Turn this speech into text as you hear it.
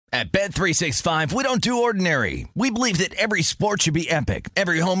At Bet365, we don't do ordinary. We believe that every sport should be epic.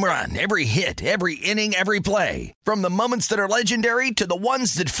 Every home run, every hit, every inning, every play. From the moments that are legendary to the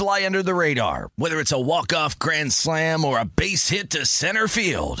ones that fly under the radar. Whether it's a walk-off grand slam or a base hit to center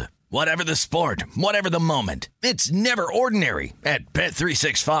field. Whatever the sport, whatever the moment. It's never ordinary at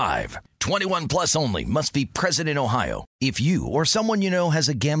Bet365. 21 plus only. Must be present in Ohio. If you or someone you know has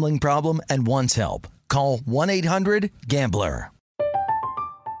a gambling problem and wants help, call 1-800-GAMBLER.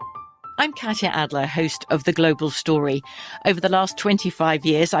 I'm Katya Adler, host of The Global Story. Over the last 25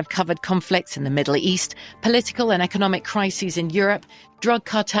 years, I've covered conflicts in the Middle East, political and economic crises in Europe, drug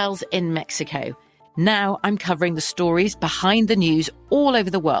cartels in Mexico. Now I'm covering the stories behind the news all over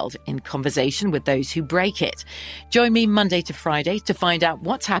the world in conversation with those who break it. Join me Monday to Friday to find out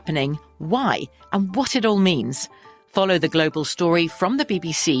what's happening, why, and what it all means. Follow The Global Story from the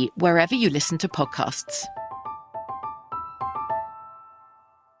BBC wherever you listen to podcasts.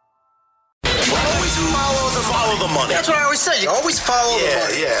 Follow the money. That's what I always say. You always follow the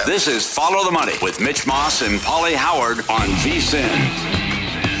money. Yeah. This is Follow the Money with Mitch Moss and Paulie Howard on VSiN.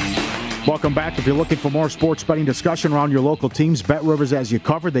 Welcome back. If you're looking for more sports betting discussion around your local teams, BetRivers has you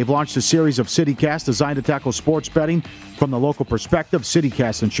covered. They've launched a series of CityCast designed to tackle sports betting from the local perspective.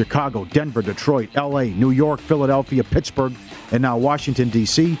 CityCast in Chicago, Denver, Detroit, L.A., New York, Philadelphia, Pittsburgh, and now Washington,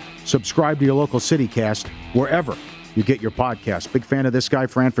 D.C. Subscribe to your local CityCast wherever you get your podcast. Big fan of this guy,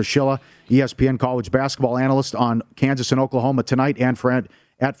 Fran Fraschilla, ESPN college basketball analyst on Kansas and Oklahoma tonight, and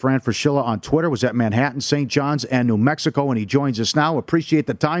at Fran Fraschilla on Twitter. Was at Manhattan, St. John's, and New Mexico, and he joins us now. Appreciate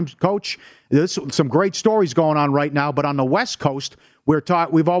the time, Coach. There's some great stories going on right now, but on the West Coast,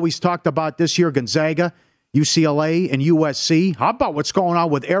 we've always talked about this year Gonzaga, UCLA, and USC. How about what's going on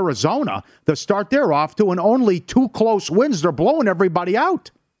with Arizona? The start they're off to, and only 2 close wins. They're blowing everybody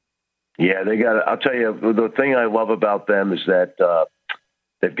out. Yeah, they got. I'll tell you, the thing I love about them is that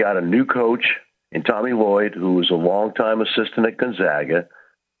they've got a new coach in Tommy Lloyd, who was a longtime assistant at Gonzaga,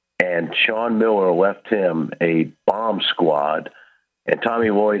 and Sean Miller left him a bomb squad, and Tommy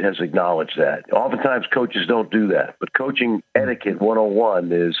Lloyd has acknowledged that. Oftentimes, coaches don't do that, but coaching etiquette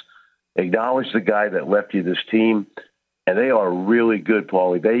 101 is acknowledge the guy that left you this team, and they are really good,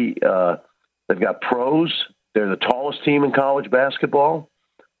 Paulie. They've got pros. They're the tallest team in college basketball.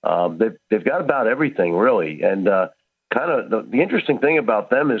 They've got about everything, really. And kind of the interesting thing about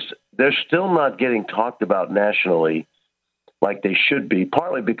them is they're still not getting talked about nationally like they should be,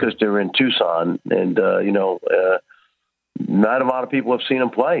 partly because they're in Tucson. And, not a lot of people have seen them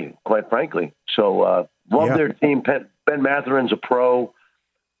play, quite frankly. So love their team. Ben Matherin's a pro.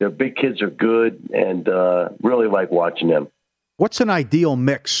 Their big kids are good, and really like watching them. What's an ideal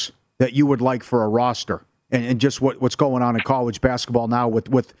mix that you would like for a roster? And just what's going on in college basketball now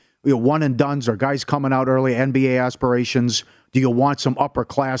with one and dones or guys coming out early, NBA aspirations? Do you want some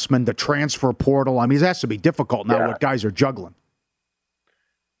upperclassmen, the transfer portal? I mean, it has to be difficult now what guys are juggling.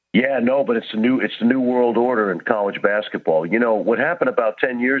 Yeah, no, but it's the new world order in college basketball. You know, what happened about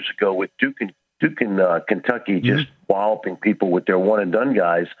 10 years ago with Duke and Kentucky just walloping people with their one and done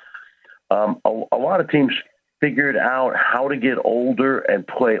guys, a lot of teams figured out how to get older and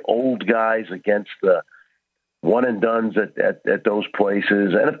play old guys against the one and dones at those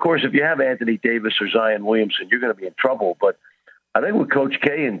places. And of course, if you have Anthony Davis or Zion Williamson, you're going to be in trouble. But I think what Coach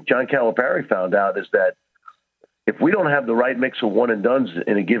K and John Calipari found out is that if we don't have the right mix of one and dones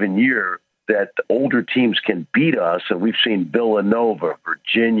in a given year, that older teams can beat us. And we've seen Villanova,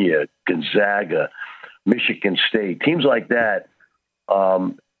 Virginia, Gonzaga, Michigan State, teams like that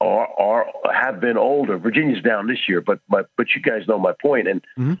have been older. Virginia's down this year, but you guys know my point.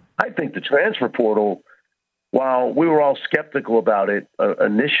 And I think the transfer portal, while we were all skeptical about it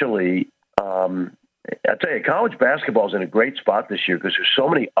initially, I tell you, college basketball is in a great spot this year because there's so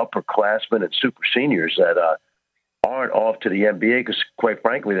many upperclassmen and super seniors that aren't off to the NBA because, quite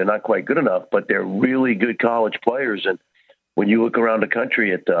frankly, they're not quite good enough, but they're really good college players. And when you look around the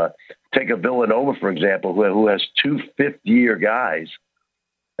country at take a Villanova, for example, who has 2 fifth-year guys,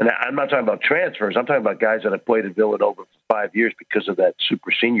 and I'm not talking about transfers. I'm talking about guys that have played at Villanova for 5 years because of that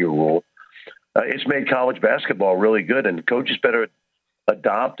super senior rule. It's made college basketball really good, and coaches better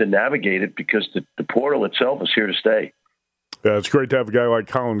adopt and navigate it because the portal itself is here to stay. Yeah, it's great to have a guy like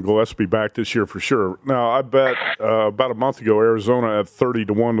Colin Gillespie back this year for sure. Now, I bet about a month ago, Arizona at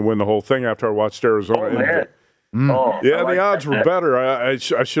 30-1 to win the whole thing after I watched Arizona. Oh, man. Yeah, the odds were better. I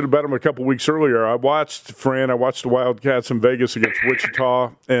should have bet them a couple weeks earlier. I watched the Wildcats in Vegas against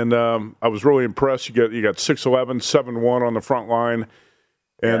Wichita, and I was really impressed. You got 6-11, 7-1 on the front line,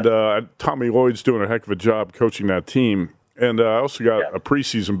 and Tommy Lloyd's doing a heck of a job coaching that team. And I also got a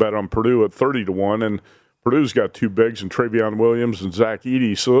preseason bet on Purdue at 30-1, and Purdue's got two bigs, and Travion Williams and Zach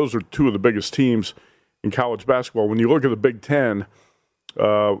Edey. So those are two of the biggest teams in college basketball. When you look at the Big Ten,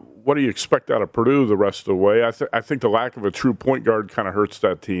 what do you expect out of Purdue the rest of the way? I think the lack of a true point guard kind of hurts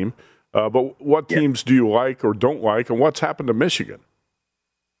that team. But what teams do you like or don't like, and what's happened to Michigan?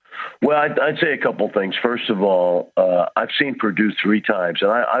 Well, I'd say a couple things. First of all, I've seen Purdue 3 times,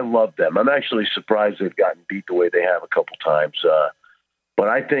 and I love them. I'm actually surprised they've gotten beat the way they have a couple times. But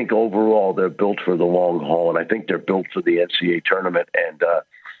I think overall they're built for the long haul, and I think they're built for the NCAA tournament. And,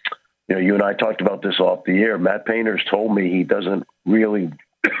 you and I talked about this off the air. Matt Painter's told me he doesn't really,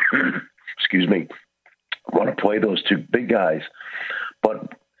 want to play those two big guys.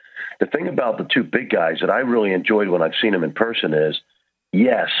 But the thing about the two big guys that I really enjoyed when I've seen them in person is,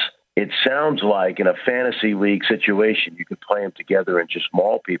 yes, it sounds like in a fantasy league situation you could play them together and just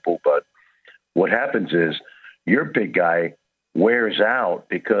maul people, but what happens is your big guy wears out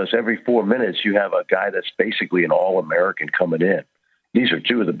because every 4 minutes you have a guy that's basically an All-American coming in. These are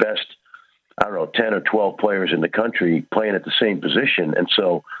two of the best, 10 or 12 players in the country playing at the same position. And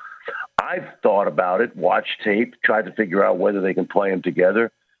so I've thought about it, watched tape, tried to figure out whether they can play them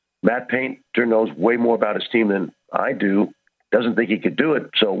together. Matt Painter knows way more about his team than I do. Doesn't think he could do it.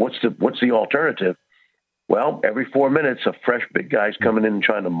 So what's the alternative? Well, every 4 minutes, a fresh big guy's coming in and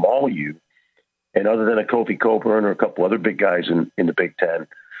trying to maul you. And other than a Kofi Cockburn or a couple other big guys in the Big Ten,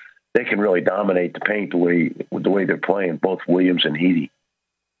 they can really dominate the paint the way they're playing, both Williams and Edey.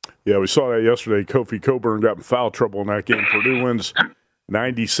 Yeah, we saw that yesterday. Kofi Cockburn got in foul trouble in that game. Purdue wins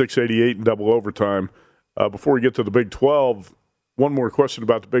 96-88 in double overtime. Before we get to the Big 12, one more question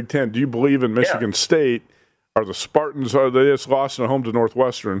about the Big Ten. Do you believe in Michigan State? Are the Spartans, they just lost at home to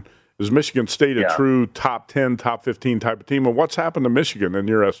Northwestern? Is Michigan State a true top 10, top 15 type of team? And what's happened to Michigan in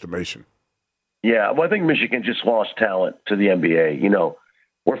your estimation? Yeah, well, I think Michigan just lost talent to the NBA.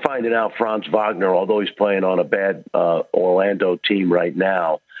 We're finding out Franz Wagner, although he's playing on a bad Orlando team right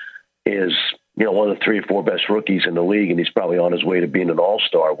now, is one of the 3 or 4 best rookies in the league, and he's probably on his way to being an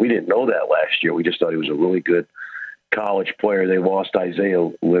all-star. We didn't know that last year. We just thought he was a really good college player. They lost Isaiah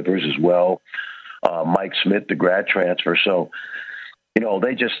Livers as well. Mike Smith, the grad transfer. So,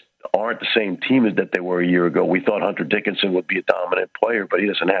 they just aren't the same team as that they were a year ago. We thought Hunter Dickinson would be a dominant player, but he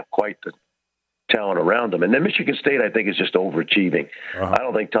doesn't have quite the talent around him. And then Michigan State, I think, is just overachieving. I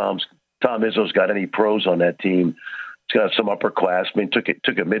don't think Tom Izzo's got any pros on that team. He's got some upperclassmen. Took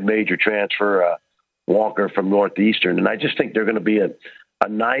a mid-major transfer, Walker from Northeastern, and I just think they're going to be a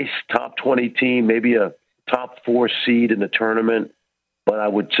nice top 20 team, maybe a top 4 seed in the tournament. But I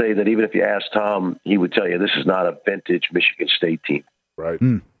would say that even if you ask Tom, he would tell you this is not a vintage Michigan State team. Right.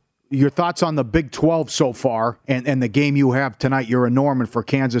 Your thoughts on the Big 12 so far and the game you have tonight? You're in Norman for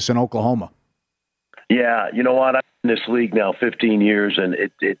Kansas and Oklahoma. Yeah, you know what? I'm in this league now 15 years, and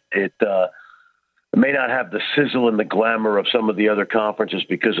it may not have the sizzle and the glamour of some of the other conferences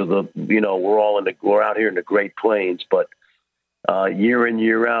because of we're out here in the Great Plains, but year in,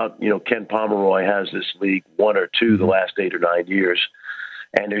 year out, Ken Pomeroy has this league 1 or 2 the last 8 or 9 years.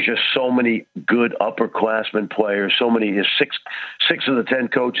 And there's just so many good upperclassmen players. So many, 6 of the 10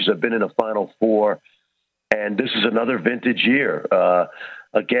 coaches have been in a Final Four. And this is another vintage year.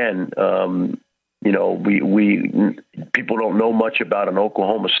 People don't know much about an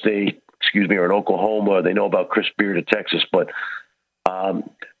Oklahoma State, or an Oklahoma. They know about Chris Beard of Texas. But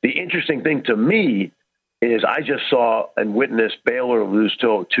the interesting thing to me is I just saw and witnessed Baylor lose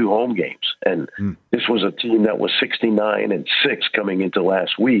 2 home games. And this was a team that was 69-6 coming into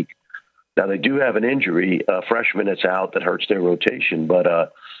last week. Now, they do have an injury, a freshman that's out that hurts their rotation,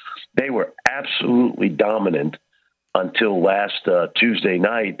 but they were absolutely dominant until last Tuesday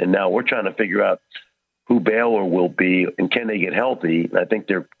night. And now we're trying to figure out who Baylor will be and can they get healthy. And I think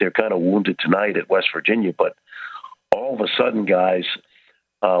they're kind of wounded tonight at West Virginia. But all of a sudden, guys,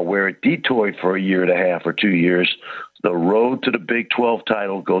 where it detoured for a year and a half or 2 years, the road to the Big 12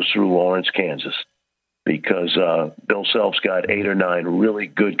 title goes through Lawrence, Kansas, because Bill Self's got 8 or 9 really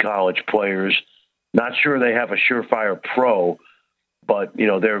good college players. Not sure they have a surefire pro, but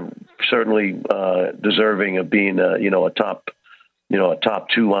they're certainly deserving of being a top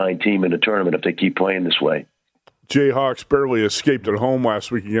 2-line team in the tournament if they keep playing this way. Jayhawks barely escaped at home last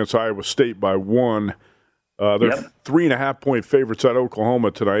week against Iowa State by 1. They're 3.5-point favorites at Oklahoma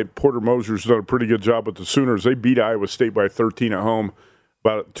tonight. Porter Moser's done a pretty good job with the Sooners. They beat Iowa State by 13 at home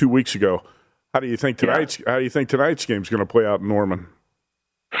about 2 weeks ago. How do you think tonight's game is going to play out in Norman?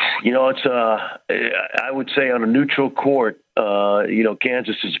 It's I would say on a neutral court,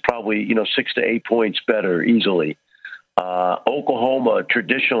 Kansas is probably 6 to 8 points better easily. Oklahoma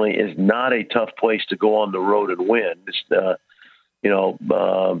traditionally is not a tough place to go on the road and win.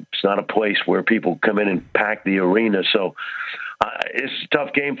 It's not a place where people come in and pack the arena. So it's a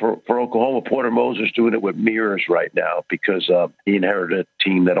tough game for Oklahoma. Porter Moser's doing it with mirrors right now because he inherited a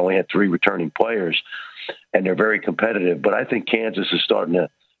team that only had 3 returning players, and they're very competitive. But I think Kansas is starting to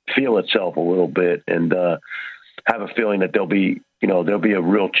feel itself a little bit and have a feeling that there'll be a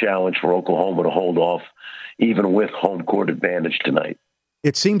real challenge for Oklahoma to hold off, even with home court advantage tonight.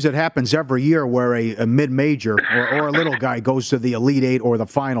 It seems it happens every year where a mid-major or a little guy goes to the Elite Eight or the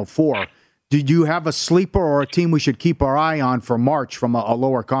Final Four. Did you have a sleeper or a team we should keep our eye on for March from a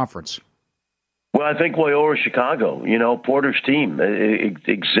lower conference? Well, I think Loyola Chicago, Porter's team.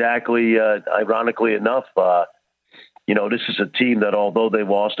 Exactly, ironically enough, this is a team that although they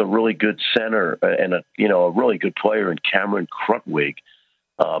lost a really good center and a really good player in Cameron Krutwig,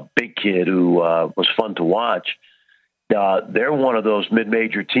 a big kid who was fun to watch, they're one of those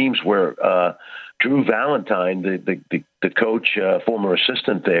mid-major teams where Drew Valentine, the coach, former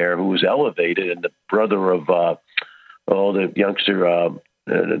assistant there, who was elevated, and the brother of the youngster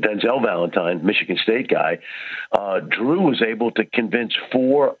Denzel Valentine, Michigan State guy, Drew was able to convince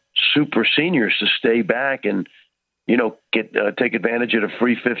 4 super seniors to stay back and take advantage of the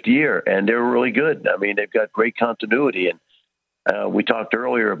free 5th year, and they're really good. I mean, they've got great continuity, and we talked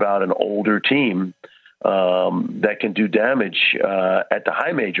earlier about an older team that can do damage at the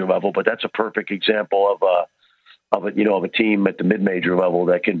high major level, but that's a perfect example of a team at the mid major level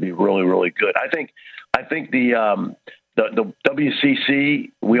that can be really, really good. I think the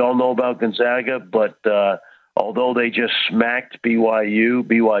WCC, we all know about Gonzaga, but although they just smacked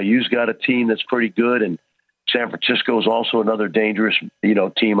BYU's got a team that's pretty good, and San Francisco is also another dangerous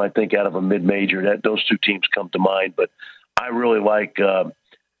team. I think out of a mid major, that those 2 teams come to mind, but I really like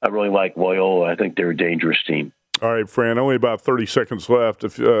Loyola. I think they're a dangerous team. All right, Fran, only about 30 seconds left.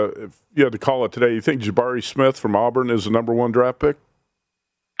 If you had to call it today, you think Jabari Smith from Auburn is the number 1 draft pick?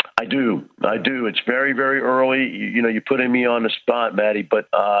 I do. It's very, very early. You're putting me on the spot, Maddie, but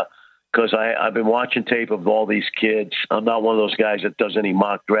because I've been watching tape of all these kids. I'm not one of those guys that does any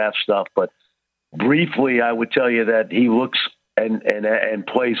mock draft stuff, but briefly, I would tell you that he looks and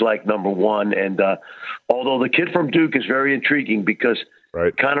plays like number 1. And although the kid from Duke is very intriguing because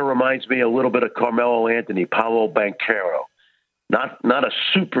it kind of reminds me a little bit of Carmelo Anthony, Paolo Banchero. Not a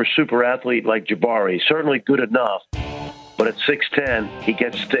super athlete like Jabari. Certainly good enough, but at 6'10", he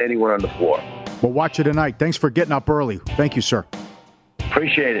gets to anyone on the floor. We'll watch you tonight. Thanks for getting up early. Thank you, sir.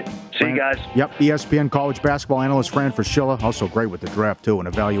 Appreciate it. See you guys. Yep, ESPN college basketball analyst Fran Fraschilla, also great with the draft, too, and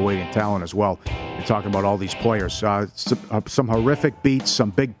evaluating talent as well. You're talking about all these players. Some horrific beats,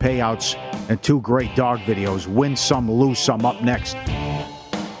 some big payouts, and 2 great dog videos. Win some, lose some, up next.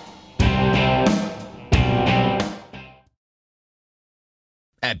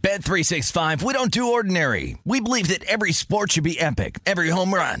 At Bet365, we don't do ordinary. We believe that every sport should be epic. Every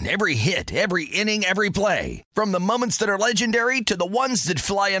home run, every hit, every inning, every play. From the moments that are legendary to the ones that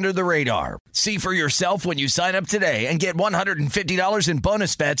fly under the radar. See for yourself when you sign up today and get $150 in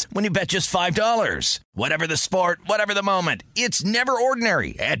bonus bets when you bet just $5. Whatever the sport, whatever the moment, it's never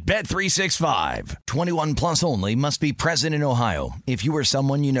ordinary at Bet365. 21 plus only. Must be present in Ohio. If you or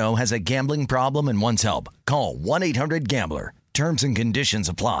someone you know has a gambling problem and wants help, call 1-800-GAMBLER. Terms and conditions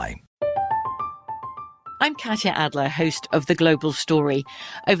apply. I'm Katya Adler, host of The Global Story.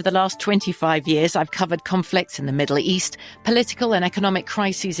 Over the last 25 years, I've covered conflicts in the Middle East, political and economic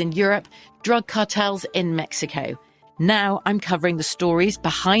crises in Europe, drug cartels in Mexico. Now I'm covering the stories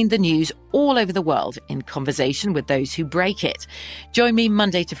behind the news all over the world in conversation with those who break it. Join me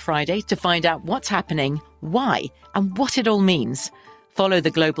Monday to Friday to find out what's happening, why, and what it all means. Follow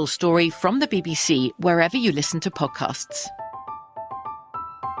The Global Story from the BBC wherever you listen to podcasts.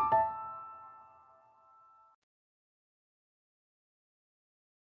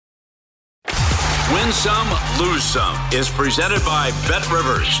 Win Some, Lose Some is presented by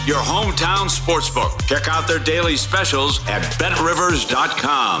BetRivers, your hometown sportsbook. Check out their daily specials at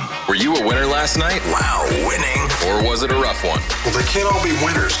BetRivers.com. Were you a winner last night? Wow, winning. Or was it a rough one? Well, they can't all be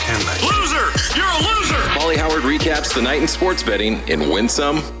winners, can they? Loser! You're a loser! Paulie Howard recaps the night in sports betting in Win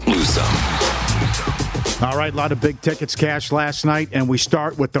Some, Lose Some. All right, a lot of big tickets cashed last night, and we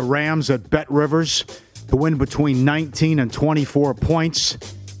start with the Rams at BetRivers to win between 19 and 24 points.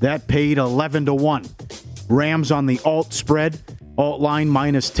 That paid 11-1. Rams on the alt spread. Alt line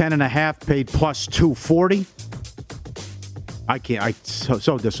minus 10.5 paid plus 240.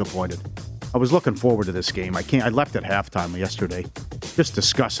 So disappointed. I was looking forward to this game. I left at halftime yesterday. Just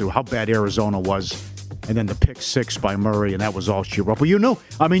disgusted how bad Arizona was. And then the pick 6 by Murray, and that was all she wrote. But you knew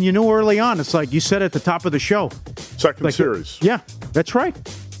early on. It's like you said at the top of the show. Second series. Yeah, that's right.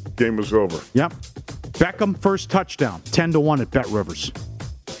 Game was over. Yep. Beckham, first touchdown, 10-1 at Bet Rivers.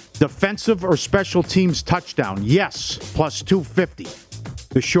 Defensive or special teams touchdown, yes, plus 250.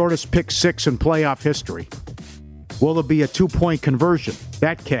 The shortest pick six in playoff history. Will there be a 2-point conversion?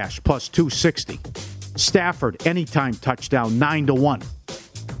 That cash, plus 260. Stafford, anytime touchdown, 9-1.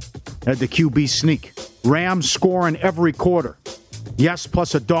 Had the QB sneak. Rams scoring every quarter. Yes,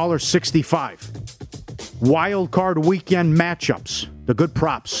 plus $1.65. Wild card weekend matchups. The good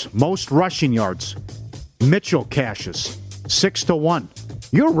props. Most rushing yards. Mitchell cashes. 6-1.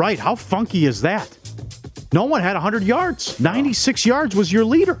 You're right. How funky is that? No one had 100 yards. 96 yards was your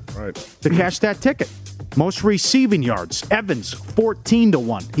leader to cash that ticket. Most receiving yards. Evans,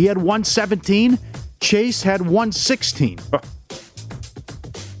 14-1. He had 117. Chase had 116.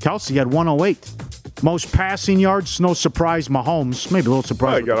 Kelsey had 108. Most passing yards, no surprise, Mahomes. Maybe a little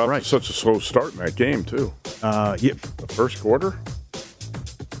surprise. He got off to such a slow start in that game, too. The first quarter?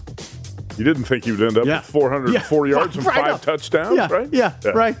 You didn't think he would end up with 404 yards and 5 touchdowns, right? Yeah,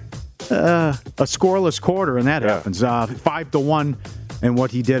 right. A scoreless quarter, and that happens. 5-1 in what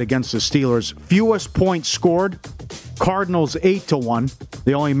he did against the Steelers. Fewest points scored. Cardinals 8-1.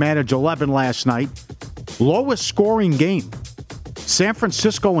 They only managed 11 last night. Lowest scoring game. San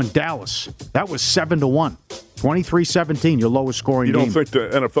Francisco and Dallas. That was 7-1. 23-17, your lowest scoring game. You don't think the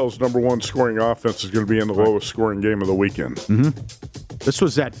NFL's number one scoring offense is going to be in the lowest scoring game of the weekend? Mm-hmm. This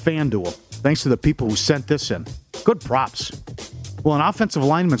was that FanDuel. Thanks to the people who sent this in. Good props. Well, an offensive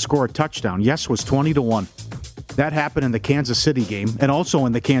lineman score a touchdown. Yes, was 20-1. That happened in the Kansas City game, and also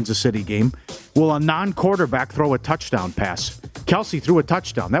in the Kansas City game. Will a non-quarterback throw a touchdown pass? Kelsey threw a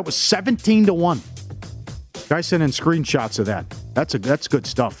touchdown. That was 17-1. Guys sent in screenshots of that. That's good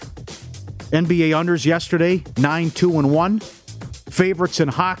stuff. NBA unders yesterday, 9-2-1. Favorites in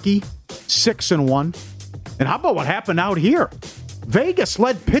hockey, 6-1. And how about what happened out here? Vegas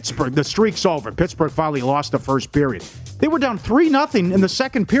led Pittsburgh. The streak's over. Pittsburgh finally lost the first period. They were down 3-0 in the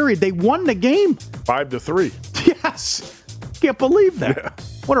second period. They won the game. 5-3. Yes. Can't believe that. Yeah.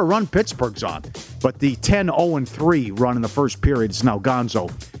 What a run Pittsburgh's on. But the 10-0-3 run in the first period is now gonzo.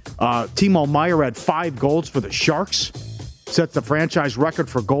 Timo Meyer had 5 goals for the Sharks. Sets the franchise record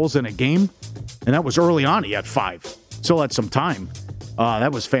for goals in a game. And that was early on. He had 5. Still had some time.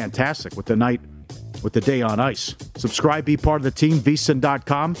 That was fantastic with the day on ice. Subscribe, be part of the team,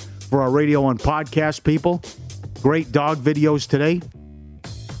 vsin.com for our radio and podcast people. Great dog videos today.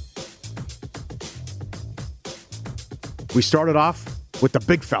 We started off with the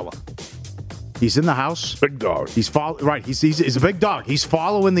big fella. He's in the house. Big dog. He's a big dog. He's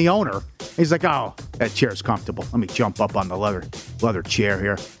following the owner. He's like, oh, that chair's comfortable. Let me jump up on the leather chair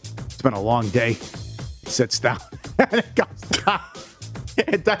here. It's been a long day. He sits down. And it goes down.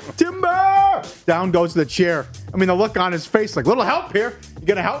 Timber! Down goes the chair. I mean, the look on his face, like, little help here. You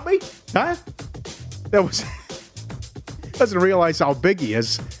gonna help me? Huh? That was... Doesn't realize how big he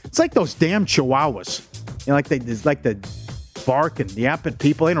is. It's like those damn chihuahuas. You know, like they bark and yap at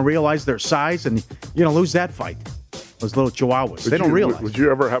people. They don't realize their size, and you're going to lose that fight. Those little chihuahuas. They don't realize. Would you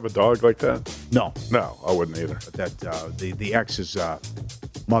ever have a dog like that? No. No, I wouldn't either. But the ex's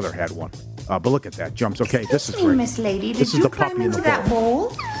mother had one. But look at that. Jumps. Okay, this is great. Miss Lady, did you climb into that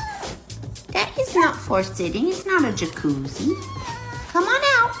bowl? That is not for sitting. It's not a jacuzzi. Come on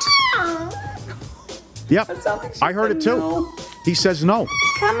out. Yep, I heard it too. No. He says no.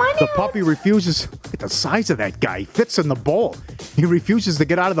 Come on The puppy refuses. Look at the size of that guy. He fits in the bowl. He refuses to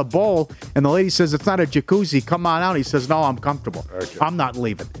get out of the bowl, and the lady says, it's not a jacuzzi. Come on out. He says, no, I'm comfortable. Okay. I'm not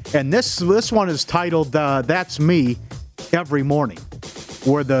leaving. And this one is titled, That's Me, Every Morning,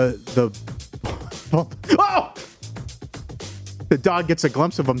 where the dog gets a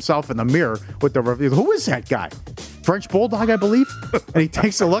glimpse of himself in the mirror with the review. Who is that guy? French Bulldog, I believe. And he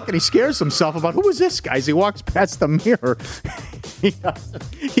takes a look and he scares himself about, who is this guy? As he walks past the mirror,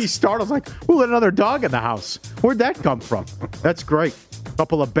 he startles like, who let another dog in the house? Where'd that come from? That's great.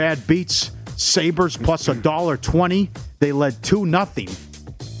 Couple of bad beats. Sabres plus $1.20. They led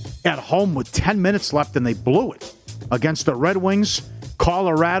 2-0 at home with 10 minutes left, and they blew it against the Red Wings.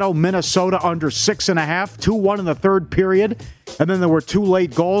 Colorado, Minnesota under 6.5, 2-1 in the third period. And then there were 2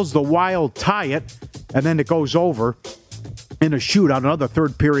 late goals. The Wild tie it, and then it goes over in a shootout. Another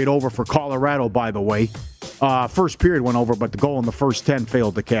third period over for Colorado, by the way. First period went over, but the goal in the first 10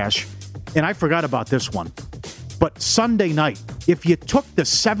 failed to cash. And I forgot about this one. But Sunday night, if you took the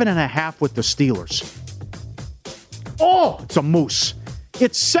 7.5 with the Steelers, it's a moose.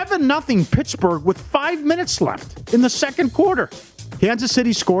 It's 7-0 Pittsburgh with 5 minutes left in the second quarter. Kansas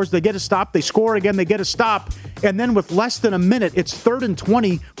City scores, they get a stop, they score again, they get a stop, And then with less than a minute, it's 3rd and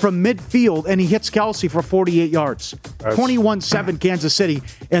 20 from midfield, and he hits Kelsey for 48 yards. 21-7 Kansas City.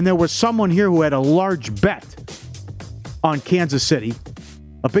 And there was someone here who had a large bet on Kansas City.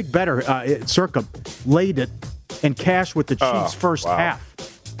 A big bettor, Circa, laid it and cashed with the Chiefs first half.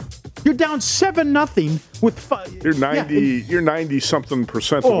 You're down 7-0 with 5. You're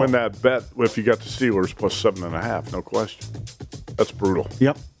 90-something% to win that bet if you got the Steelers plus 7.5. No question. That's brutal.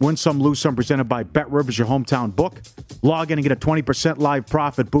 Yep. Win some, lose some. Presented by BetRivers, your hometown book. Log in and get a 20% live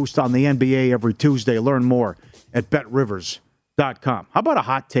profit boost on the NBA every Tuesday. Learn more at BetRivers.com. How about a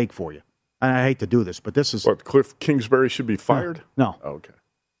hot take for you? And I hate to do this, but this is... What, Cliff Kingsbury should be fired? No. Oh, okay.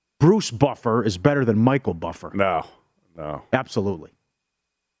 Bruce Buffer is better than Michael Buffer. No. Absolutely.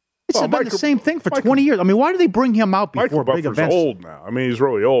 It's been the same thing for 20 years. I mean, why do they bring him out before big events? Michael Buffer's old now. I mean, he's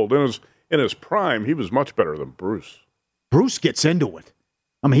really old. In his prime, he was much better than Bruce. Bruce gets into it.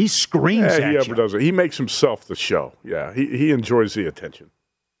 I mean, he screams at you. He ever does it. He makes himself the show. Yeah, he enjoys the attention.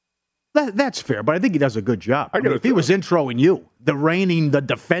 That's fair, but I think he does a good job. If he was introing you, the reigning, the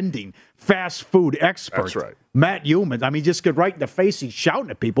defending, fast food expert, that's right. Matt Heumann, I mean, just get right in the face. He's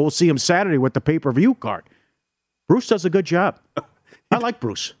shouting at people. We'll see him Saturday with the pay-per-view card. Bruce does a good job. I like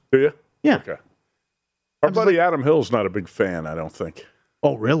Bruce. Do you? Yeah. Okay. Our buddy Adam Hill's not a big fan, I don't think.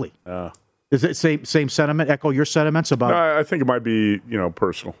 Oh, really? Is it same sentiment? Echo your sentiments about? No, I think it might be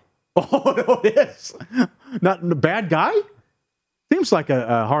personal. Oh, no, it is. Not a bad guy. Seems like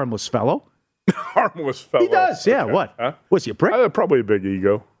a harmless fellow. Harmless fellow. He does. Yeah. Okay. What? Huh? Was he a prick? Probably a big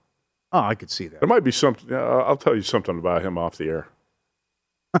ego. Oh, I could see that. There might be something. I'll tell you something about him off the air.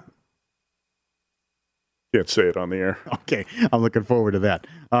 Can't say it on the air. Okay, I'm looking forward to that.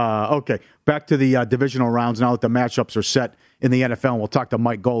 Okay, back to the divisional rounds now that the matchups are set in the NFL. We'll talk to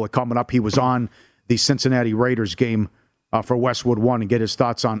Mike Golic coming up. He was on the Cincinnati Raiders game for Westwood One and get his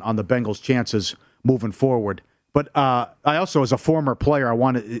thoughts on the Bengals' chances moving forward. But I also, as a former player, I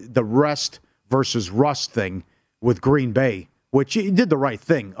wanted the rest versus rust thing with Green Bay, which he did the right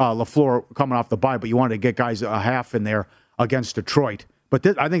thing. LaFleur coming off the bye, but you wanted to get guys a half in there against Detroit. But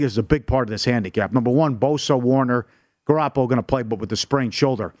I think this is a big part of this handicap. Number one, Bosa, Warner, Garoppolo going to play, but with the sprained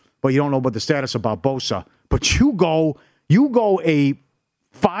shoulder. But you don't know about the status about Bosa. But you go a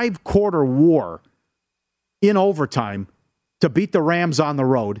 5-quarter war in overtime to beat the Rams on the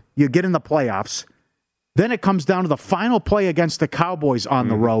road. You get in the playoffs. Then it comes down to the final play against the Cowboys on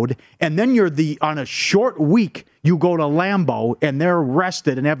the road. And then on a short week, you go to Lambeau, and they're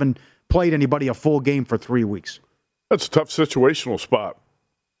rested and haven't played anybody a full game for 3 weeks. That's a tough situational spot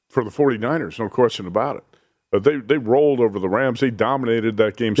for the 49ers, no question about it. But they rolled over the Rams. They dominated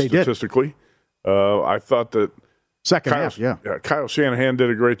that game statistically. I thought that second half, Kyle Shanahan did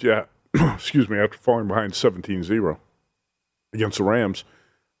a great job, after falling behind 17-0 against the Rams.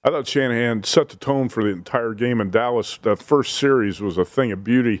 I thought Shanahan set the tone for the entire game in Dallas. That first series was a thing of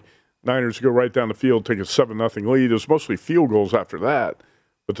beauty. Niners go right down the field, take a 7-0 lead. It was mostly field goals after that.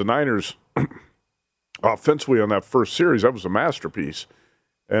 But the Niners... offensively on that first series, that was a masterpiece.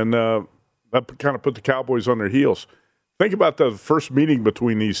 And that kind of put the Cowboys on their heels. Think about the first meeting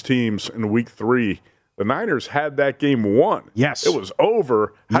between these teams in Week 3. The Niners had that game won. Yes. It was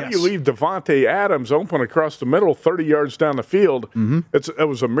over. How do you leave Devontae Adams open across the middle 30 yards down the field? Mm-hmm. It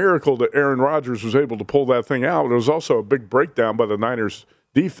was a miracle that Aaron Rodgers was able to pull that thing out. It was also a big breakdown by the Niners'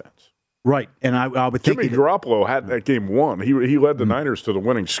 defense. Right. And I would think Jimmy Garoppolo had that game won. He led the Niners to the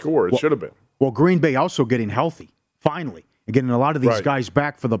winning score. It should have been. Well, Green Bay also getting healthy, finally, and getting a lot of these guys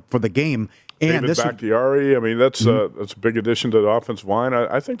back for the game. And David Bakhtiari, I mean, that's a big addition to the offensive line.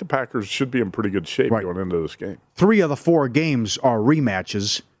 I think the Packers should be in pretty good shape going into this game. 3 of the 4 games are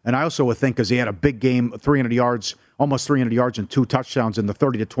rematches, and I also would think because he had a big game, 300 yards, almost 300 yards and 2 touchdowns in the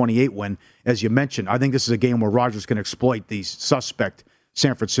 30-28 win, as you mentioned. I think this is a game where Rodgers can exploit the suspect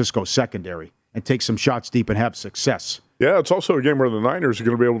San Francisco secondary and take some shots deep and have success. Yeah, it's also a game where the Niners are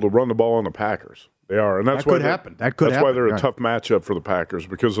going to be able to run the ball on the Packers. They are, and that's that could happen. That's why they're a tough matchup for the Packers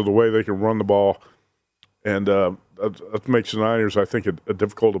because of the way they can run the ball, and that makes the Niners, I think, a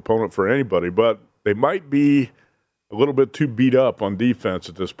difficult opponent for anybody. But they might be a little bit too beat up on defense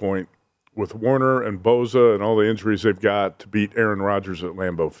at this point with Warner and Bosa and all the injuries they've got to beat Aaron Rodgers at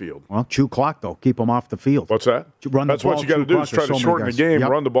Lambeau Field. Well, chew clock though, keep them off the field. What's that? That's what you got to do is try to shorten the game,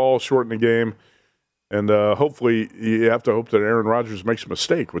 run the ball, shorten the game. And hopefully you have to hope that Aaron Rodgers makes a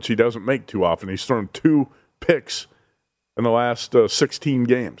mistake, which he doesn't make too often. He's thrown 2 picks in the last 16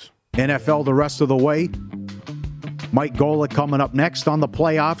 games. NFL the rest of the way. Mike Golic coming up next on the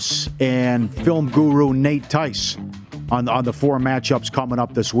playoffs, and film guru Nate Tice on the 4 matchups coming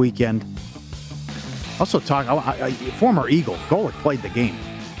up this weekend. Also former Eagle. Golic played the game.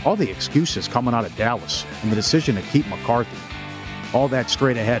 all the excuses coming out of Dallas and the decision to keep McCarthy. All that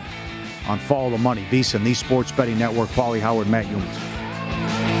straight ahead on Follow the Money, VSiN, the Sports Betting Network. Paulie Howard, Matt Youmans.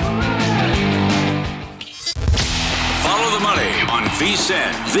 Follow the Money on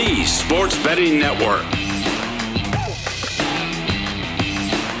VSiN, the Sports Betting Network.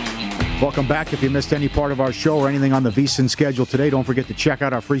 Welcome back. If you missed any part of our show or anything on the VSiN schedule today, don't forget to check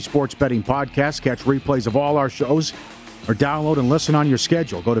out our free sports betting podcast. Catch replays of all our shows or download and listen on your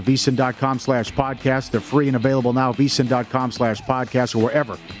schedule. Go to VSiN.com/podcast. They're free and available now. VSiN.com/podcast or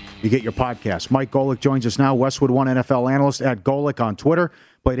wherever you get your podcasts. Mike Golick joins us now, Westwood One NFL analyst at Golick on Twitter.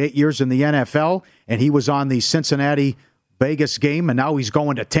 Played 8 years in the NFL, and he was on the Cincinnati-Vegas game, and now he's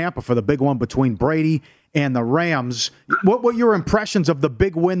going to Tampa for the big one between Brady and the Rams. What were your impressions of the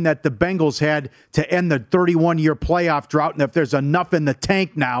big win that the Bengals had to end the 31-year playoff drought, and if there's enough in the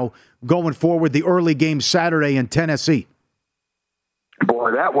tank now going forward the early game Saturday in Tennessee?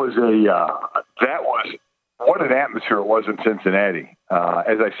 Boy, that was what an atmosphere it was in Cincinnati.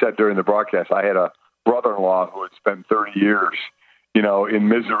 As I said during the broadcast, I had a brother-in-law who had spent 30 years, in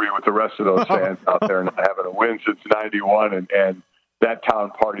misery with the rest of those fans out there, not having a win since '91, and that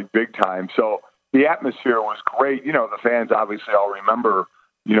town partied big time. So the atmosphere was great. The fans obviously all remember,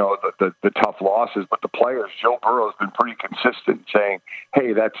 the tough losses, but the players, Joe Burrow's been pretty consistent saying,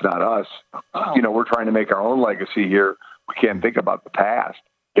 hey, that's not us. We're trying to make our own legacy here. We can't think about the past.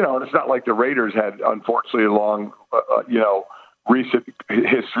 And it's not like the Raiders had, unfortunately, a long, recent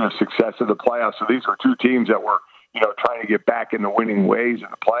history of success in the playoffs. So these were two teams that were, trying to get back in the winning ways in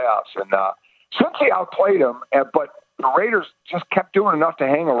the playoffs. And Cincy outplayed them, but the Raiders just kept doing enough to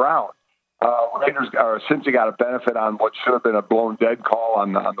hang around. Cincy got a benefit on what should have been a blown dead call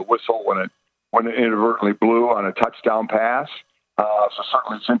on the whistle when it inadvertently blew on a touchdown pass. So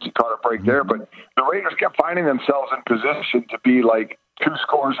certainly Cincy caught a break there, but the Raiders kept finding themselves in position to be like 2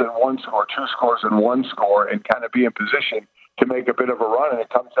 scores and 1 score, 2 scores and 1 score, and kind of be in position to make a bit of a run. And it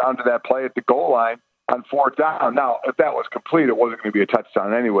comes down to that play at the goal line on 4th down. Now, if that was complete, it wasn't going to be a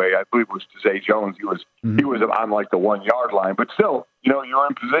touchdown anyway. I believe it was Zay Jones. He was on like the 1 yard line, but still, you're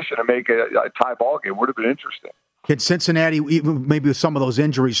in position to make a tie ball game. Would have been interesting. Can Cincinnati, even maybe with some of those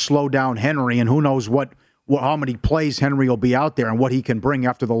injuries, slow down Henry, and who knows how many plays Henry will be out there and what he can bring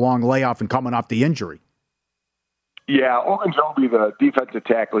after the long layoff and coming off the injury? Yeah, Ogunjobi, the defensive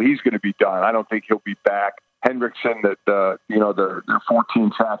tackle, he's going to be done. I don't think he'll be back. Hendrickson, their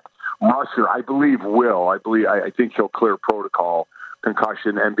 14-sack rusher, I believe will. I think he'll clear protocol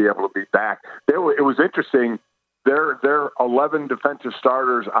concussion and be able to be back. It was interesting. Their 11 defensive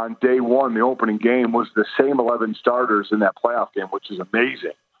starters on day one, the opening game, was the same 11 starters in that playoff game, which is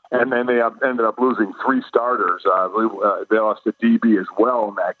amazing. And then they ended up losing 3 starters. They lost a DB as well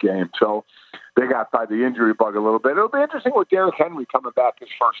in that game. So they got by the injury bug a little bit. It'll be interesting with Derrick Henry coming back his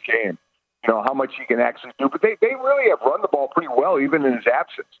first game, how much he can actually do. But they really have run the ball pretty well, even in his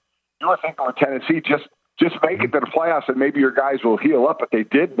absence. You were thinking with Tennessee, just make it to the playoffs and maybe your guys will heal up. But they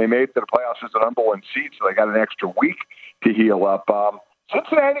did. They made it to the playoffs as the number 1 seed, so they got an extra week to heal up.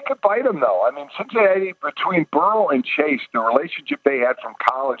 Cincinnati could bite them, though. I mean, Cincinnati, between Burrow and Chase, the relationship they had from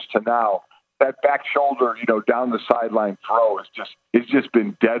college to now, that back shoulder, down the sideline throw it's just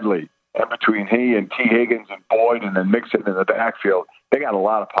been deadly. And between he and T. Higgins and Boyd and then Mixon in the backfield, they got a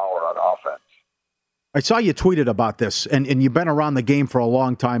lot of power on offense. I saw you tweeted about this, and you've been around the game for a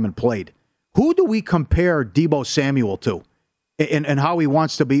long time and played. Who do we compare Deebo Samuel to and how he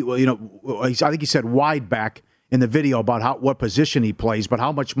wants to be, I think he said wide back in the video about what position he plays, but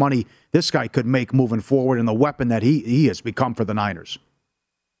how much money this guy could make moving forward and the weapon that he has become for the Niners.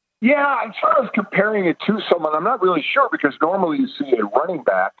 Yeah, as far as comparing it to someone, I'm not really sure because normally you see a running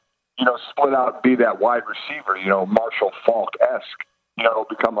back, split out and be that wide receiver, Marshall Faulk-esque,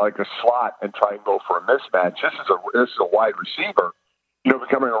 become like a slot and try and go for a mismatch. This is a wide receiver,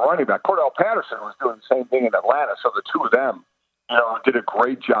 becoming a running back. Cordell Patterson was doing the same thing in Atlanta, so the two of them, did a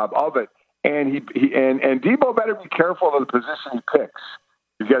great job of it. And and Deebo better be careful of the position he picks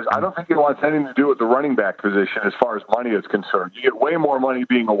because I don't think he wants anything to do with the running back position as far as money is concerned. You get way more money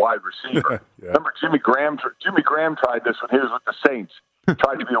being a wide receiver. Yeah. Remember Jimmy Graham tried this when he was with the Saints.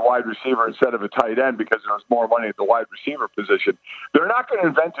 Tried to be a wide receiver instead of a tight end because there was more money at the wide receiver position. They're not going to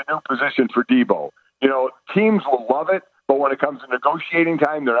invent a new position for Deebo. Teams will love it, but when it comes to negotiating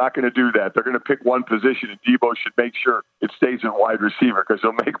time, they're not going to do that. They're going to pick one position, and Deebo should make sure it stays in wide receiver because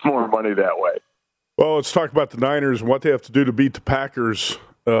they'll make more money that way. Well, let's talk about the Niners and what they have to do to beat the Packers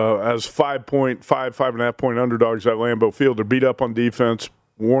as 5.5.5 point underdogs at Lambeau Field. They're beat up on defense.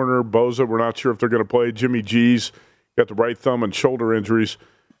 Warner, Bosa, we're not sure if they're going to play. Jimmy G's got the right thumb and shoulder injuries.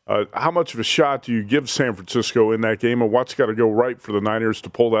 How much of a shot do you give San Francisco in that game, and what's got to go right for the Niners to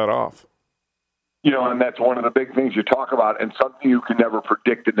pull that off? And that's one of the big things you talk about, and something you can never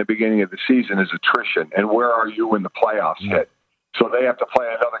predict in the beginning of the season is attrition, and where are you when the playoffs hit? So they have to play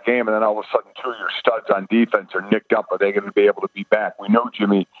another game, and then all of a sudden 2 of your studs on defense are nicked up. Are they going to be able to be back? We know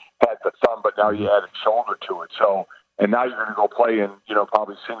Jimmy had the thumb, but now you added shoulder to it. So, and now you're going to go play in,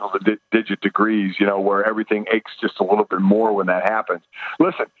 probably single-digit degrees, where everything aches just a little bit more when that happens.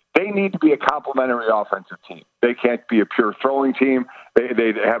 Listen, they need to be a complementary offensive team. They can't be a pure throwing team. They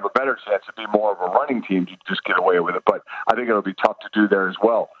have a better chance to be more of a running team to just get away with it. But I think it'll be tough to do there as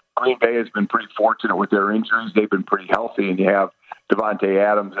well. Green Bay has been pretty fortunate with their injuries. They've been pretty healthy, and you have Devontae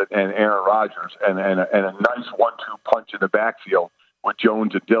Adams and Aaron Rodgers and a nice 1-2 punch in the backfield with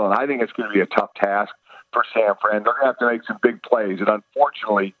Jones and Dillon. I think it's going to be a tough task for San Fran. They're going to have to make some big plays, and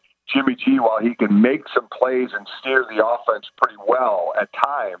unfortunately, Jimmy G, while he can make some plays and steer the offense pretty well at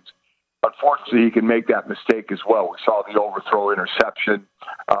times, unfortunately, he can make that mistake as well. We saw the overthrow interception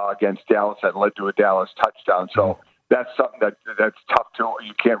against Dallas that led to a Dallas touchdown. So that's something that's tough to,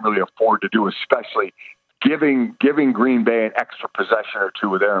 you can't really afford to do, especially giving Green Bay an extra possession or two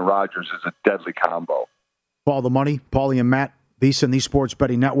with Aaron Rodgers is a deadly combo. Follow the money, Paulie and Matt, VSiN, the Sports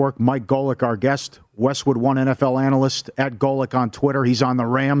Betting Network. Mike Golick, our guest, Westwood One NFL analyst, at Golick on Twitter. He's on the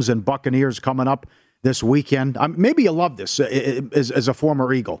Rams and Buccaneers coming up this weekend. Maybe you love this as a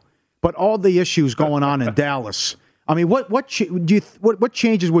former Eagle, but all the issues going on in Dallas. I mean, what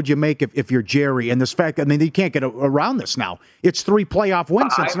changes would you make if you're Jerry? And this fact, I mean, you can't get around this now. It's 3 playoff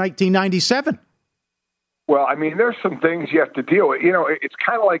wins since 1997. Well, I mean, there's some things you have to deal with. It's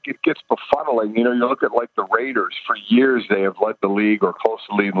kind of like it gets befuddling. You look at like the Raiders. For years, they have led the league or close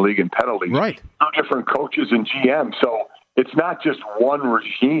to leading the league in penalties. Right. 2 different coaches and GM. So it's not just one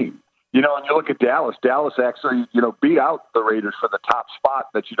regime. And you look at Dallas. Dallas actually, beat out the Raiders for the top spot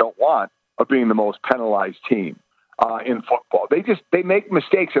that you don't want of being the most penalized team in football. They make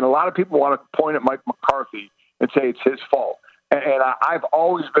mistakes, and a lot of people want to point at Mike McCarthy and say it's his fault. And I've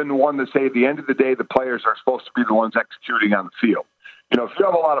always been the one to say at the end of the day, the players are supposed to be the ones executing on the field. If you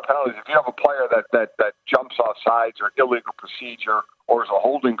have a lot of penalties, if you have a player that jumps off sides or illegal procedure or is a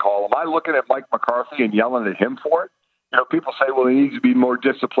holding call, am I looking at Mike McCarthy and yelling at him for it? People say, well, he needs to be more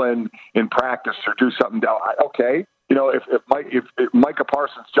disciplined in practice or do something. Okay. If Micah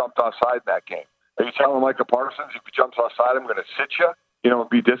Parsons jumped offside in that game, are you telling Micah Parsons if he jumps offside, I'm going to sit you, and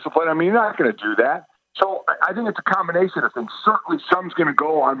be disciplined? I mean, you're not going to do that. So I think it's a combination of things. Certainly some's going to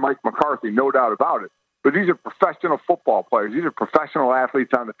go on Mike McCarthy, no doubt about it. But these are professional football players. These are professional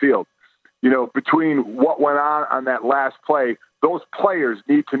athletes on the field. Between what went on that last play, those players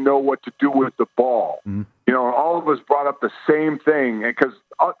need to know what to do with the ball. Mm-hmm. All of us brought up the same thing because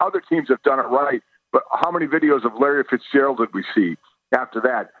other teams have done it right. But how many videos of Larry Fitzgerald did we see after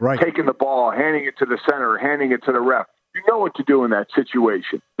that? Right. Taking the ball, handing it to the center, handing it to the ref. You know what to do in that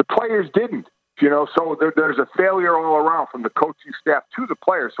situation. The players didn't. So there's a failure all around from the coaching staff to the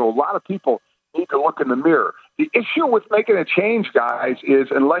players. So a lot of people need to look in the mirror. The issue with making a change, guys, is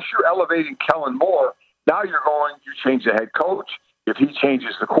unless you're elevating Kellen Moore, now you change the head coach. If he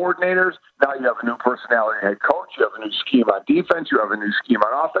changes the coordinators, now you have a new personality head coach. You have a new scheme on defense. You have a new scheme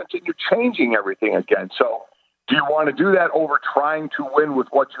on offense, and you're changing everything again. So do you want to do that over trying to win with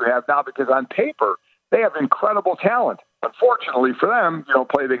what you have now? Because on paper, they have incredible talent. Unfortunately for them, you don't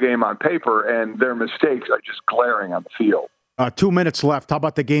play the game on paper, and their mistakes are just glaring on the field. 2 minutes left. How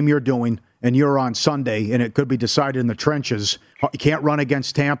about the game you're doing, and you're on Sunday, and it could be decided in the trenches? You can't run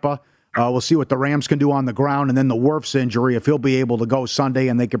against Tampa. We'll see what the Rams can do on the ground, and then the Wirfs injury, if he'll be able to go Sunday,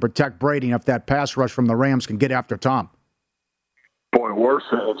 and they can protect Brady, if that pass rush from the Rams can get after Tom. Boy, Wirfs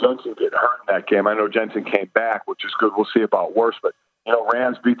and Jensen get hurt in that game. I know Jensen came back, which is good. We'll see about Wirfs, but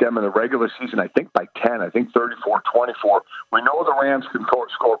Rams beat them in the regular season, I think, by 10. I think 34-24. We know the Rams can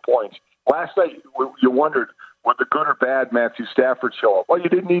score points. Last night, you wondered, would the good or bad Matthew Stafford show up? Well, you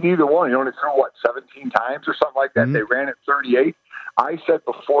didn't need either one. You only threw, 17 times or something like that? Mm-hmm. They ran it 38. I said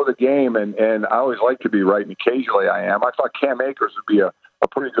before the game, and I always like to be right, and occasionally I am, I thought Cam Akers would be a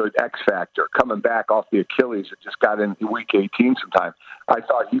pretty good X factor coming back off the Achilles that just got in week 18 sometime. I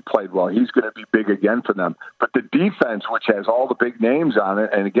thought he played well. He's going to be big again for them. But the defense, which has all the big names on it,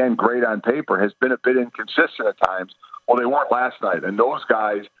 and again, great on paper, has been a bit inconsistent at times. Well, they weren't last night, and those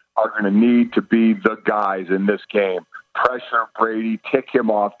guys are going to need to be the guys in this game. Pressure Brady, tick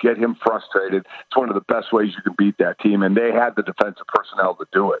him off, get him frustrated. It's one of the best ways you can beat that team, and they had the defensive personnel to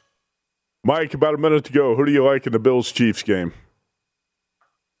do it. Mike, about a minute to go. Who do you like in the Bills-Chiefs game?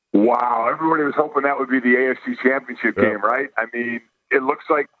 Wow, everybody was hoping that would be the AFC Championship game, right? I mean, it looks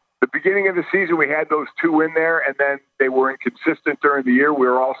like the beginning of the season, we had those two in there, and then they were inconsistent during the year. We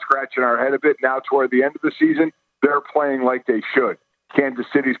were all scratching our head a bit. Now, toward the end of the season, they're playing like they should. Kansas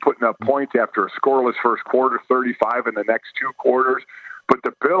City's putting up points after a scoreless first quarter, 35 in the next two quarters. But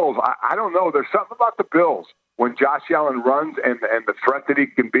the Bills, I don't know. There's something about the Bills. When Josh Allen runs and the threat that he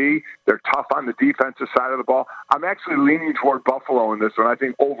can be, they're tough on the defensive side of the ball. I'm actually leaning toward Buffalo in this one. I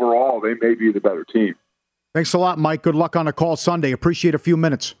think overall they may be the better team. Thanks a lot, Mike. Good luck on the call Sunday. Appreciate a few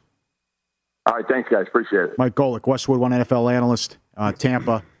minutes. All right, thanks, guys. Appreciate it. Mike Golic, Westwood One NFL analyst,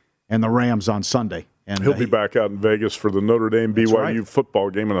 Tampa and the Rams on Sunday. And he'll be back out in Vegas for the Notre Dame BYU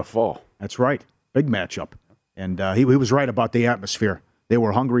football game in the fall. That's right. Big matchup. And he was right about the atmosphere. They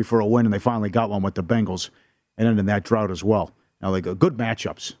were hungry for a win, and they finally got one with the Bengals, and ended that drought as well. Now, they go good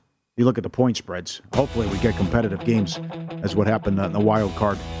matchups. You look at the point spreads. Hopefully we get competitive games as what happened in the wild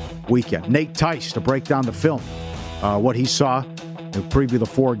card weekend. Nate Tice to break down the film, what he saw, to preview the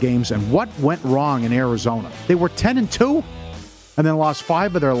 4 games, and what went wrong in Arizona. They were 10-2, and then lost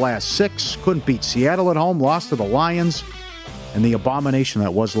 5 of their last 6. Couldn't beat Seattle at home, lost to the Lions. And the abomination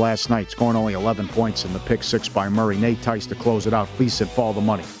that was last night, scoring only 11 points in the pick 6 by Murray. Nate Tice to close it out. Feast said, follow the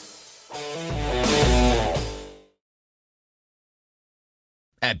money.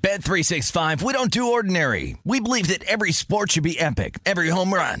 At Bet365, we don't do ordinary. We believe that every sport should be epic. Every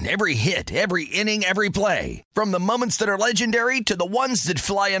home run, every hit, every inning, every play. From the moments that are legendary to the ones that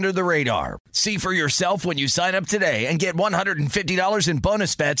fly under the radar. See for yourself when you sign up today and get $150 in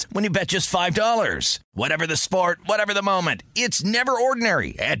bonus bets when you bet just $5. Whatever the sport, whatever the moment, it's never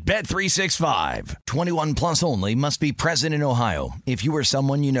ordinary at Bet365. 21 plus only. Must be present in Ohio. If you or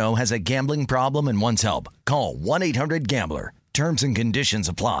someone you know has a gambling problem and wants help, call 1-800-GAMBLER. Terms and conditions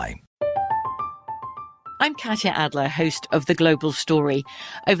apply. I'm Katya Adler, host of The Global Story.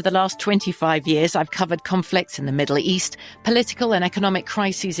 Over the last 25 years, I've covered conflicts in the Middle East, political and economic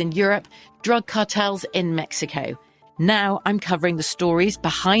crises in Europe, drug cartels in Mexico. Now I'm covering the stories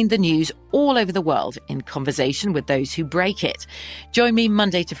behind the news all over the world in conversation with those who break it. Join me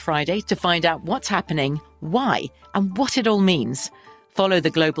Monday to Friday to find out what's happening, why, and what it all means. Follow The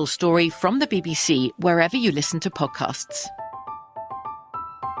Global Story from the BBC wherever you listen to podcasts.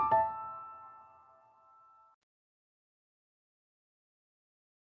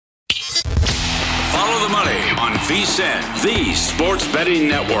 Follow the money on VSiN, the Sports Betting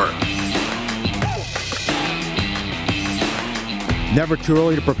Network. Never too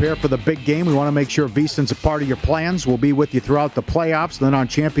early to prepare for the big game. We want to make sure VSiN's a part of your plans. We'll be with you throughout the playoffs, then on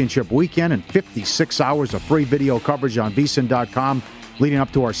championship weekend, and 56 hours of free video coverage on VSiN.com leading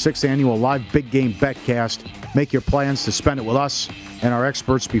up to our 6th annual live big game betcast. Make your plans to spend it with us and our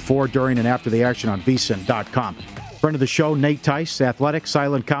experts before, during, and after the action on VSiN.com. Friend of the show, Nate Tice, Athletic,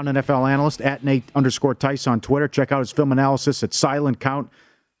 Silent Count NFL analyst, at Nate_Tice on Twitter. Check out his film analysis at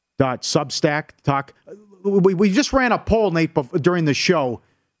silentcount.substack. We just ran a poll, Nate, during the show.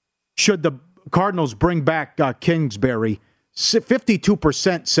 Should the Cardinals bring back Kingsbury?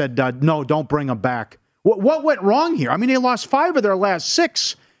 52% said no, don't bring him back. What went wrong here? I mean, they lost 5 of their last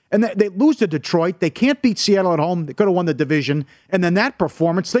 6, and they lose to Detroit. They can't beat Seattle at home. They could have won the division. And then that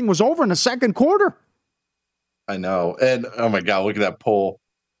performance thing was over in the second quarter. I know. And, oh, my God, look at that poll.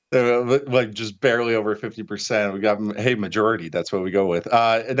 Like just barely over 50%. We got, hey, majority. That's what we go with.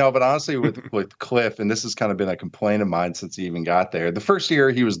 No, but honestly, with Cliff, and this has kind of been a complaint of mine since he even got there. The first year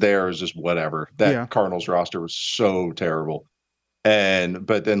he was there, it was just whatever. That Cardinals roster was so terrible.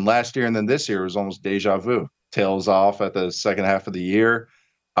 But then last year and then this year was almost deja vu. Tails off at the second half of the year.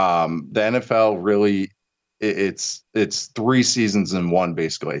 The NFL really, it's 3 seasons in one,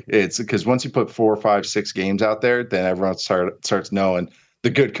 basically. It's because once you put 4, 5, 6 games out there, then everyone starts knowing. The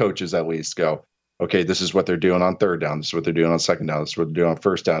good coaches at least go, okay, this is what they're doing on third down. This is what they're doing on second down. This is what they're doing on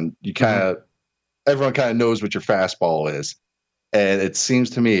first down. You everyone kind of knows what your fastball is. And it seems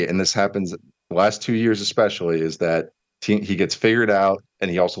to me, and this happens the last 2 years especially, is that he gets figured out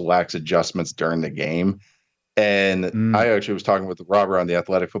and he also lacks adjustments during the game. And I actually was talking with Robert on the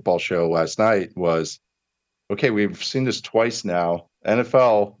Athletic Football Show last night was, okay, we've seen this twice now.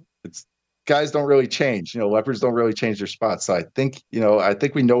 NFL, guys don't really change. Leopards don't really change their spots. So I think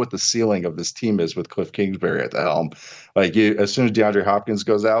we know what the ceiling of this team is with Cliff Kingsbury at the helm. Like as soon as DeAndre Hopkins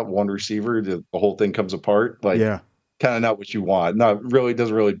goes out, one receiver, the whole thing comes apart. Kind of not what you want.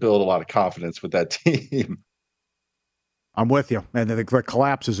 Doesn't really build a lot of confidence with that team. I'm with you. And the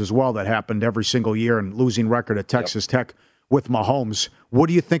collapses as well that happened every single year and losing record at Texas Tech with Mahomes. What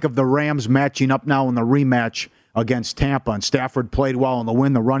do you think of the Rams matching up now in the rematch against Tampa? And Stafford played well in the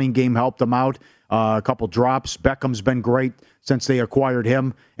win. The running game helped them out. A couple drops. Beckham's been great since they acquired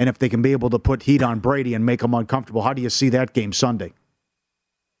him. And if they can be able to put heat on Brady and make him uncomfortable, how do you see that game Sunday?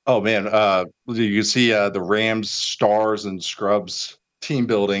 Oh, man. You can see the Rams stars and scrubs team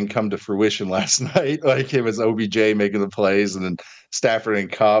building come to fruition last night. Like, it was OBJ making the plays, and then Stafford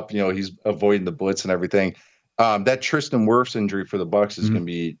and Kupp, he's avoiding the blitz and everything. That Tristan Wirfs injury for the Bucs is going to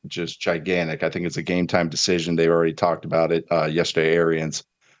be just gigantic. I think it's a game-time decision. They already talked about it yesterday, Arians.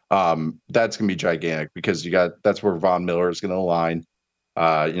 That's going to be gigantic because that's where Von Miller is going to align.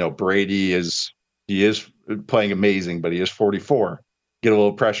 Brady is playing amazing, but he is 44. Get a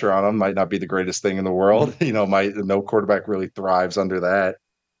little pressure on him, might not be the greatest thing in the world. No quarterback really thrives under that.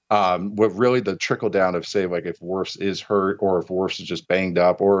 What really the trickle down of, say, like if Wirfs is hurt or if Wirfs is just banged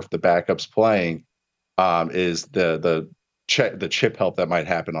up or if the backup's playing, is the chip help that might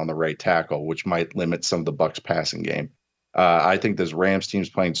happen on the right tackle, which might limit some of the Bucs passing game. I think this Rams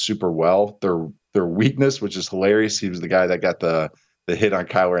team's playing super well. Their weakness, which is hilarious, he was the guy that got the hit on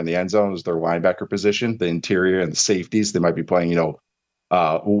Kyler in the end zone, was their linebacker position, the interior and the safeties. They might be playing,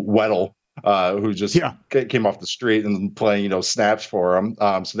 Weddle, who just came off the street and playing, snaps for him.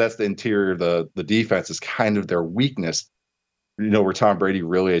 So that's the interior. The defense is kind of their weakness. Where Tom Brady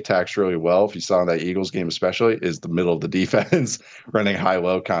really attacks really well, if you saw in that Eagles game especially, is the middle of the defense, running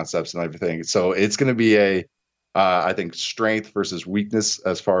high-low concepts and everything. So it's going to be I think, strength versus weakness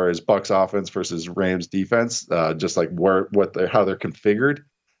as far as Bucs offense versus Rams defense, just like how they're configured.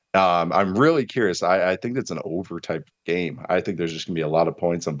 I'm really curious. I think it's an over type game. I think there's just going to be a lot of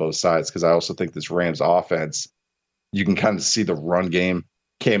points on both sides because I also think this Rams offense, you can kind of see the run game.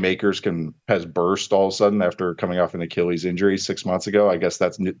 Cam Akers has burst all of a sudden after coming off an Achilles injury 6 months ago. I guess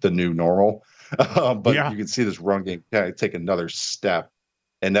that's the new normal. But you can see this run game kind of take another step,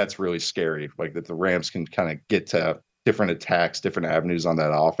 and that's really scary. Like that the Rams can kind of get to different attacks, different avenues on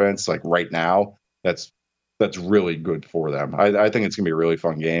that offense. Like right now, that's really good for them. I think it's going to be a really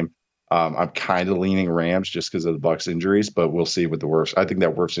fun game. I'm kind of leaning Rams just because of the Bucs injuries, but we'll see with the Wirfs. I think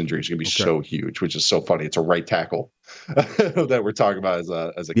that Wirfs injury is going to be so huge, which is so funny. It's a right tackle that we're talking about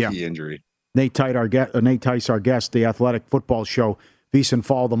as a key injury. Nate Tice, our guest, the Athletic Football Show, VSiN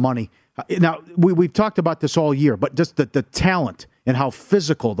Follow the Money. Now, we've talked about this all year, but just the talent and how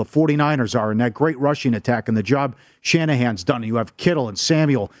physical the 49ers are and that great rushing attack and the job Shanahan's done. You have Kittle and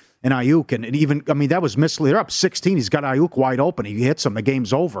Samuel and Ayuk, and even, that was misleading. They're up 16. He's got Ayuk wide open. He hits him. The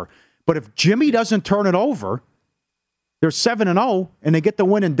game's over. But if Jimmy doesn't turn it over, they're 7-0, and they get the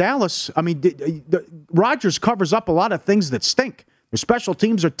win in Dallas. Rodgers covers up a lot of things that stink. Their special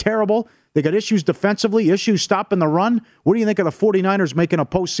teams are terrible. They got issues defensively, issues stopping the run. What do you think of the 49ers making a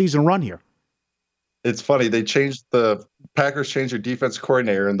postseason run here? It's funny. The Packers changed their defense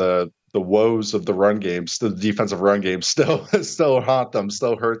coordinator, and the woes of the run games, the defensive run game, still haunt them,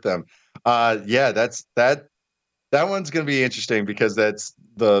 still hurt them. That one's going to be interesting because that's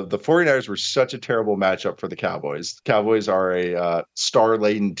the 49ers were such a terrible matchup for the Cowboys. The Cowboys are a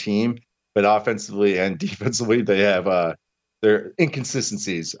star-laden team, but offensively and defensively, they have their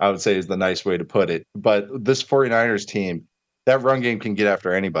inconsistencies, I would say is the nice way to put it. But this 49ers team, that run game can get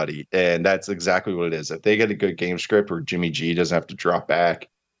after anybody, and that's exactly what it is. If they get a good game script where Jimmy G doesn't have to drop back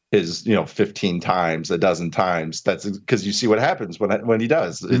his 15 times, a dozen times, that's because you see what happens when he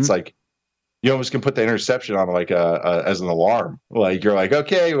does. Mm-hmm. It's like, you almost can put the interception on like as an alarm. Like you're like,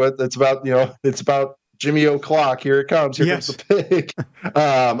 okay, it's about Jimmy O'Clock. Here it comes. Here comes the pick.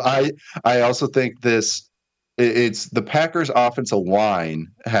 I also think it's the Packers' offensive line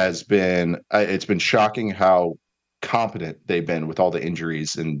has been it's been shocking how competent they've been with all the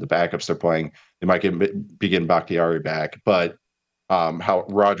injuries and the backups they're playing. They might be getting Bakhtiari back, but how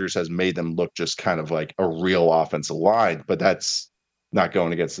Rodgers has made them look just kind of like a real offensive line. But that's not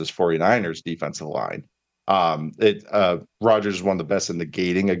going against this 49ers defensive line. Rodgers is one of the best in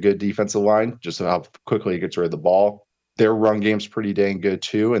negating a good defensive line, just how quickly he gets rid of the ball. Their run game's pretty dang good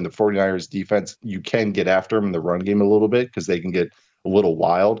too. And the 49ers defense, you can get after them in the run game a little bit because they can get a little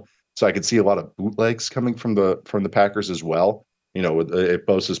wild. So I could see a lot of bootlegs coming from the Packers as well. If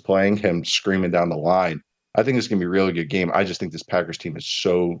Bosa's playing, him screaming down the line. I think it's going to be a really good game. I just think this Packers team is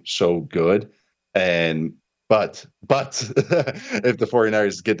so good. But if the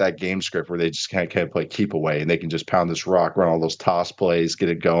 49ers get that game script where they just can't play keep away and they can just pound this rock, run all those toss plays, get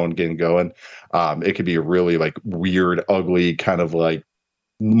it going, it could be a really like weird, ugly kind of like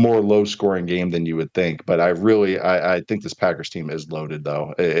more low scoring game than you would think. But I think this Packers team is loaded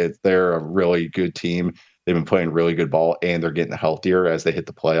though. They're a really good team. They've been playing really good ball and they're getting healthier as they hit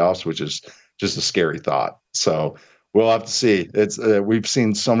the playoffs, which is just a scary thought. So we'll have to see. It's we've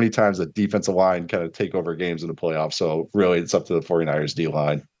seen so many times that defensive line kind of take over games in the playoffs. So really, it's up to the 49ers D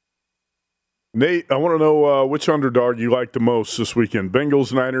line. Nate, I want to know which underdog you like the most this weekend: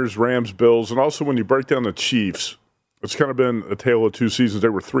 Bengals, Niners, Rams, Bills, and also when you break down the Chiefs, It's kind of been a tale of two seasons. They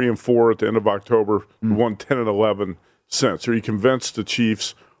were 3-4 at the end of October, won 10-11 since. Are you convinced the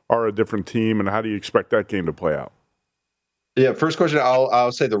Chiefs are a different team, and how do you expect that game to play out? Yeah, first question,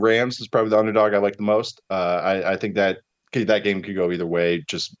 I'll say the Rams is probably the underdog I like the most. I think that game could go either way.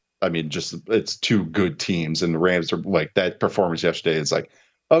 It's two good teams, and the Rams are like that performance yesterday. It's like,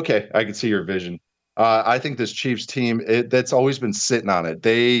 okay, I can see your vision. I think this Chiefs team, that's always been sitting on it.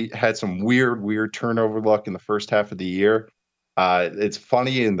 They had some weird turnover luck in the first half of the year. It's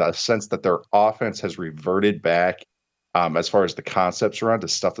funny in the sense that their offense has reverted back as far as the concepts around the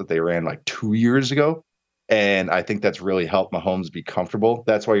stuff that they ran like 2 years ago. And I think that's really helped Mahomes be comfortable.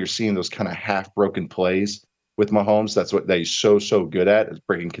 That's why you're seeing those kind of half-broken plays with Mahomes. That's what he's so good at, is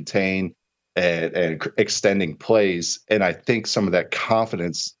breaking contain and extending plays. And I think some of that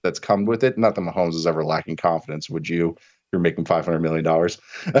confidence that's come with it, not that Mahomes is ever lacking confidence, would you? You're making $500 million.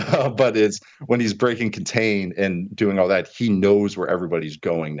 But it's when he's breaking contain and doing all that, he knows where everybody's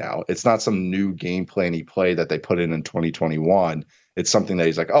going now. It's not some new game plan-y play that they put in 2021. It's something that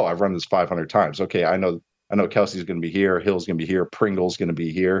he's like, oh, I've run this 500 times. Okay, I know Kelsey's going to be here. Hill's going to be here. Pringle's going to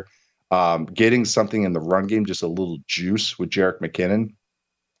be here. Getting something in the run game, just a little juice with Jerick McKinnon,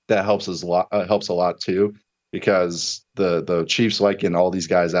 that helps a lot too, because the Chiefs like getting all these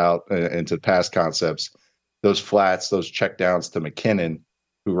guys out into pass concepts, those flats, those check downs to McKinnon,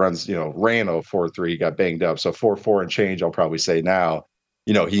 who runs, ran a 4.3, got banged up. So 4.4 and change, I'll probably say now,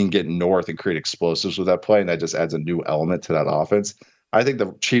 he can get north and create explosives with that play, and that just adds a new element to that offense. I think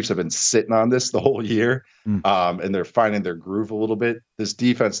the Chiefs have been sitting on this the whole year, and they're finding their groove a little bit. This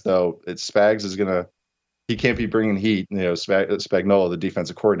defense, though, Spags is he can't be bringing heat. Spagnuolo, the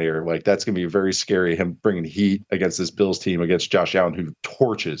defensive coordinator, like that's going to be very scary, him bringing heat against this Bills team, against Josh Allen, who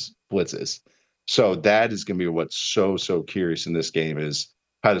torches blitzes. So that is going to be what's so curious in this game, is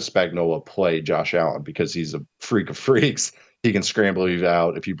how does Spagnuolo play Josh Allen, because he's a freak of freaks. He can scramble you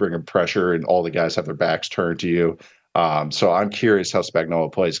out if you bring him pressure and all the guys have their backs turned to you. So I'm curious how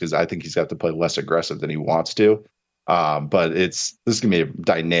Spagnuolo plays, because I think he's got to play less aggressive than he wants to. But this is going to be a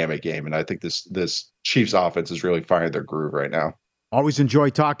dynamic game, and I think this Chiefs offense is really finding their groove right now. Always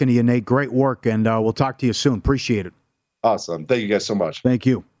enjoy talking to you, Nate. Great work, and we'll talk to you soon. Appreciate it. Awesome. Thank you guys so much. Thank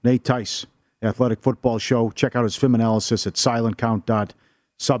you. Nate Tice, Athletic Football Show. Check out his film analysis at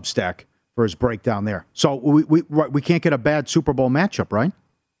silentcount.substack for his breakdown there. So we can't get a bad Super Bowl matchup, right?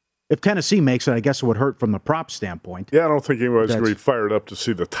 If Tennessee makes it, I guess it would hurt from the prop standpoint. Yeah, I don't think anybody's going to be fired up to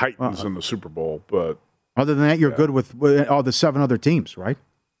see the Titans in the Super Bowl. But other than that, you're good with all the 7 other teams, right?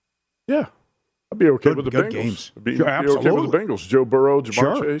 Yeah. I'd be okay with the Bengals. Games. I'd be okay with the Bengals. Joe Burrow,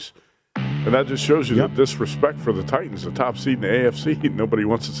 Jamar Chase. And that just shows you the disrespect for the Titans, the top seed in the AFC. Nobody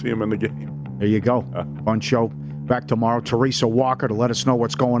wants to see them in the game. There you go. Fun show. Back tomorrow. Teresa Walker to let us know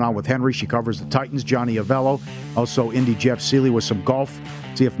what's going on with Henry. She covers the Titans. Johnny Avello. Also, Indy Jeff Seeley with some golf.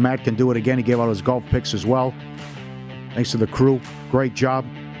 See if Matt can do it again. He gave out his golf picks as well. Thanks to the crew. Great job.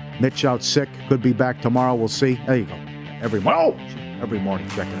 Mitch out sick. Could be back tomorrow. We'll see. There you go. Every morning.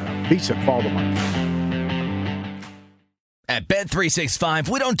 Check it out. Peace and follow the money. At Bet365,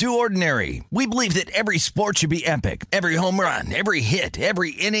 we don't do ordinary. We believe that every sport should be epic. Every home run, every hit,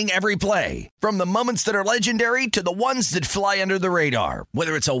 every inning, every play. From the moments that are legendary to the ones that fly under the radar.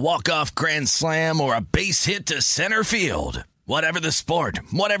 Whether it's a walk-off grand slam or a base hit to center field. Whatever the sport,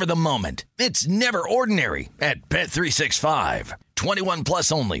 whatever the moment. It's never ordinary at Bet365. 21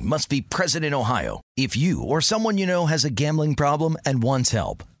 plus only. Must be present in Ohio. If you or someone you know has a gambling problem and wants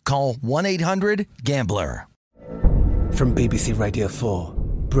help, call 1-800-GAMBLER. From BBC Radio 4,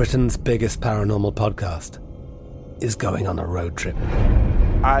 Britain's biggest paranormal podcast is going on a road trip.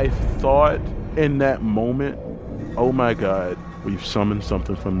 I thought in that moment, oh my God, we've summoned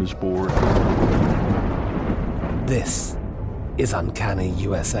something from this board. This is Uncanny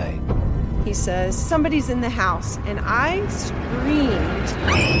USA. He says, somebody's in the house, and I screamed.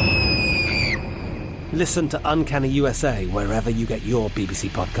 Listen to Uncanny USA wherever you get your BBC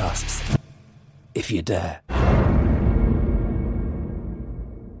podcasts, if you dare.